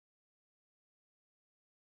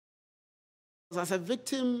As a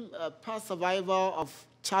victim, past survivor of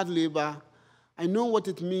child labor, I know what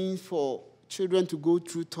it means for children to go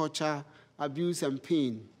through torture, abuse, and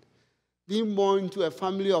pain. Being born into a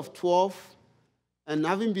family of 12 and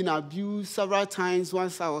having been abused several times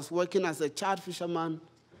once I was working as a child fisherman,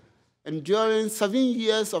 and during 7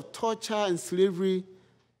 years of torture and slavery,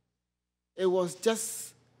 it was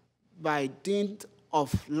just by dint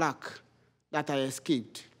of luck that I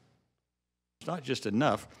escaped. It's not just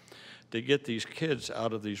enough to get these kids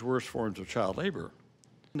out of these worst forms of child labor.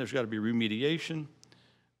 There's got to be remediation,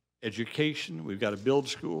 education. We've got to build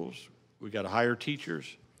schools. We've got to hire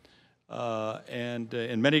teachers. And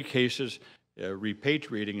in many cases,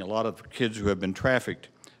 repatriating a lot of kids who have been trafficked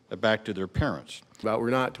back to their parents. We're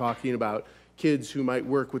not talking about kids who might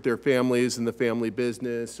work with their families in the family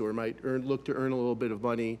business or might look to earn a little bit of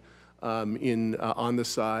money on the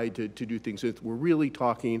side to do things. We're really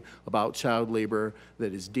talking about child labor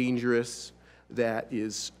that is dangerous, that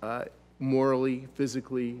is morally,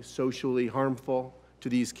 physically, socially harmful to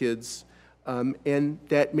these kids, and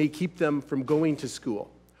that may keep them from going to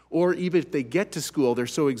school. Or even if they get to school, they're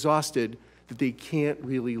so exhausted that they can't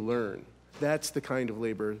really learn. That's the kind of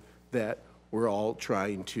labor that we're all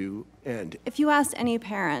trying to end. If you asked any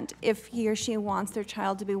parent if he or she wants their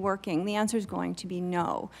child to be working, the answer is going to be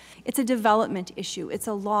no. It's a development issue. It's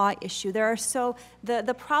a law issue.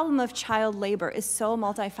 The problem of child labor is so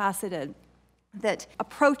multifaceted that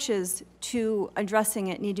approaches to addressing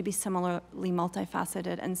it need to be similarly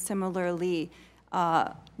multifaceted and similarly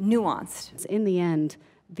nuanced. In the end,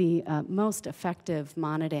 the most effective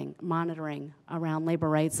monitoring around labor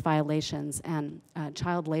rights violations and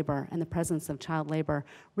child labor and the presence of child labor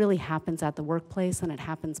really happens at the workplace, and it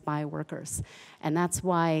happens by workers. And that's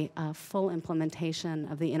why full implementation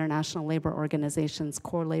of the International Labor Organization's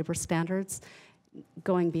core labor standards,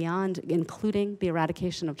 going beyond including the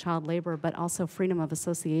eradication of child labor, but also freedom of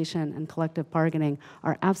association and collective bargaining,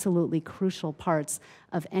 are absolutely crucial parts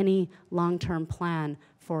of any long-term plan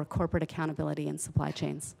for corporate accountability in supply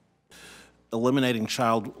chains. Eliminating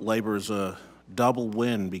child labor is a double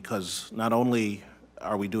win, because not only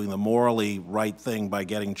are we doing the morally right thing by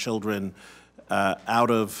getting children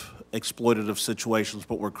out of exploitative situations,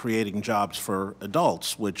 but we're creating jobs for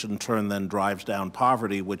adults, which in turn then drives down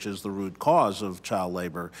poverty, which is the root cause of child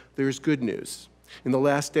labor. There's good news. In the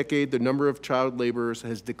last decade, the number of child laborers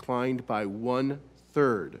has declined by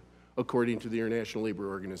 1/3, according to the International Labor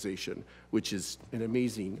Organization, which is an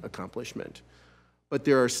amazing accomplishment. But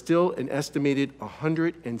there are still an estimated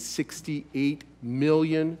 168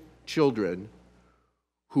 million children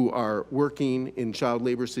who are working in child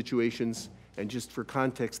labor situations. And just for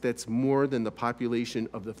context, that's more than the population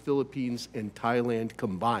of the Philippines and Thailand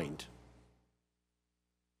combined.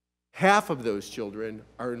 Half of those children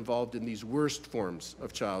are involved in these worst forms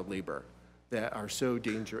of child labor that are so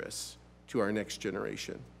dangerous to our next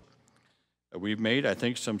generation. We've made, I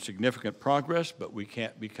think, some significant progress, but we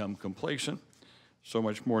can't become complacent. So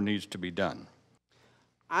much more needs to be done.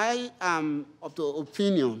 I am of the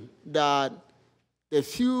opinion that the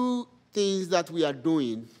few things that we are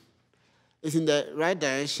doing is in the right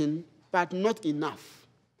direction, but not enough.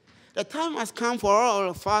 The time has come for all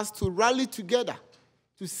of us to rally together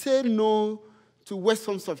to say no to worst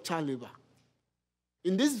forms of child labor.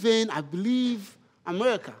 In this vein, I believe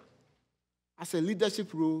America has a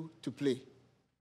leadership role to play.